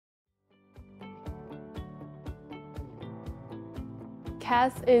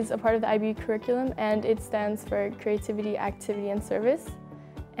CAS is a part of the IB curriculum, and it stands for Creativity, Activity and Service.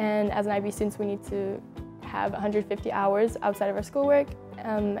 And as an IB student, we need to have 150 hours outside of our schoolwork.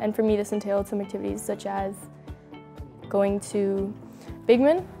 And for me, this entailed some activities such as going to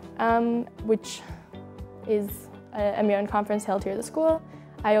Bigman, which is a Miran conference held here at the school.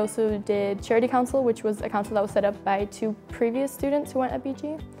 I also did Charity Council, which was a council that was set up by 2 previous students who went at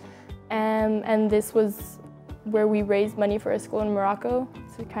BG. And this was where we raised money for a school in Morocco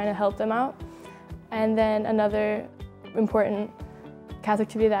to kind of help them out. And then another important CAS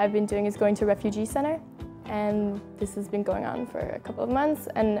activity that I've been doing is going to a refugee center. And this has been going on for a couple of months.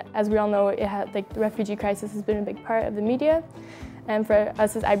 And as we all know, the refugee crisis has been a big part of the media. And for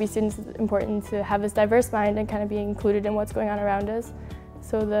us as IB students, it's important to have this diverse mind and kind of be included in what's going on around us.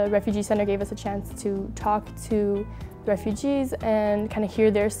 So the refugee center gave us a chance to talk to refugees and kind of hear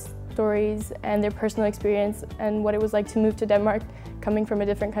their stories and their personal experience and what it was like to move to Denmark coming from a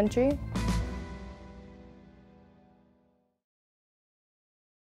different country.